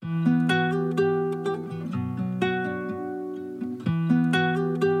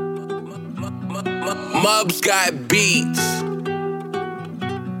Mubz got beats.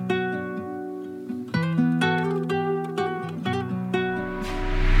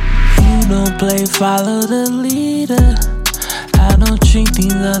 You don't play, follow the leader. I don't treat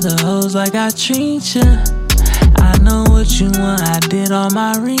these other hoes like I treat ya. I know what you want, I did all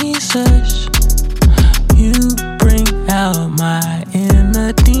my research. You bring out my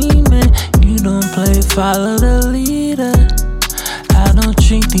inner demon. You don't play, follow the leader. I don't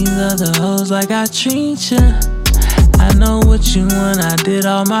treat these other hoes like I treat ya. I know what you want, I did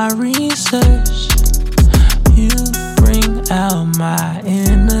all my research. You bring out my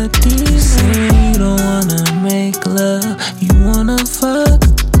inner demon. Saying you don't wanna make love, you wanna fuck.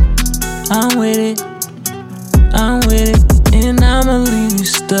 I'm with it, and I'ma leave you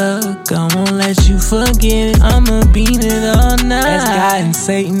stuck. I won't let you forget it, I'ma beat it all night. That's God and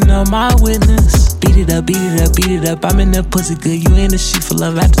Satan on my witness. Beat it up, beat it up, beat it up. I'm in that pussy good, you in the sheet for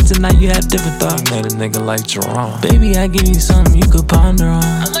love. After tonight you have different thoughts. You made a nigga like Jeron. Baby, I give you something you could ponder on.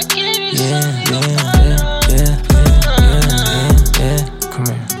 I'ma give you Yeah. Come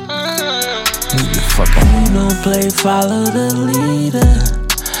here. You don't play, follow the leader.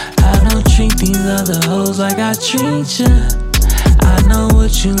 I don't treat these other hoes like I treat ya. I know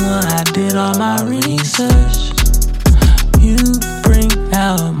what you want, I did all my research. You bring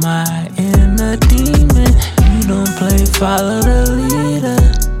out my inner demon. You don't play, follow the leader.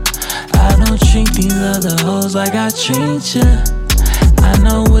 I don't treat these other hoes like I treat ya. I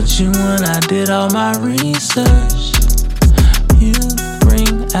know what you want, I did all my research. You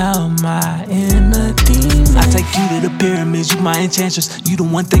bring out my inner demon. I take you to the pyramids, you my enchantress. You the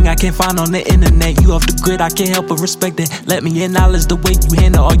one thing I can't find on the internet. You off the grid, I can't help but respect it. Let me acknowledge the way you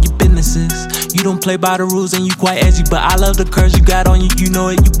handle all your businesses. You don't play by the rules and you quite edgy, but I love the curves you got on you, you know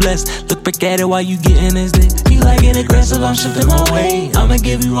it, you blessed. Look back at it while you getting this dick. You like it aggressive, I'm shifting my way. I'ma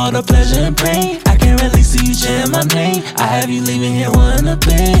give you all the pleasure and pain. I can't really see you chanting my name. I have you leaving here wanting to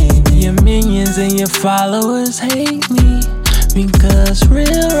pain. Your minions and your followers hate me, because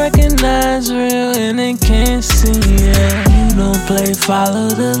real recognize real and they can't see it. You don't play, follow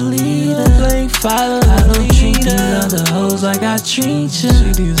the leader. I don't treat these other hoes like I treat ya.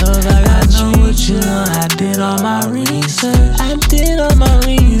 I know what you want, I did all my research. You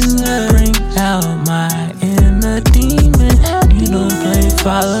bring out my inner demon. You don't play,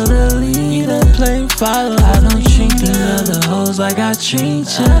 follow the leader. I don't treat these other hoes like I treat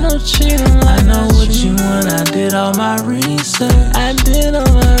ya. I know what you want, I did all my research.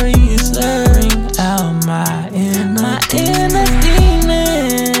 Bring out my inner demon.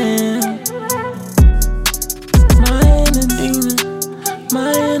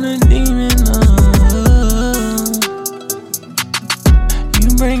 My inner demon, oh. You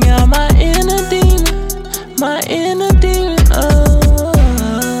bring out my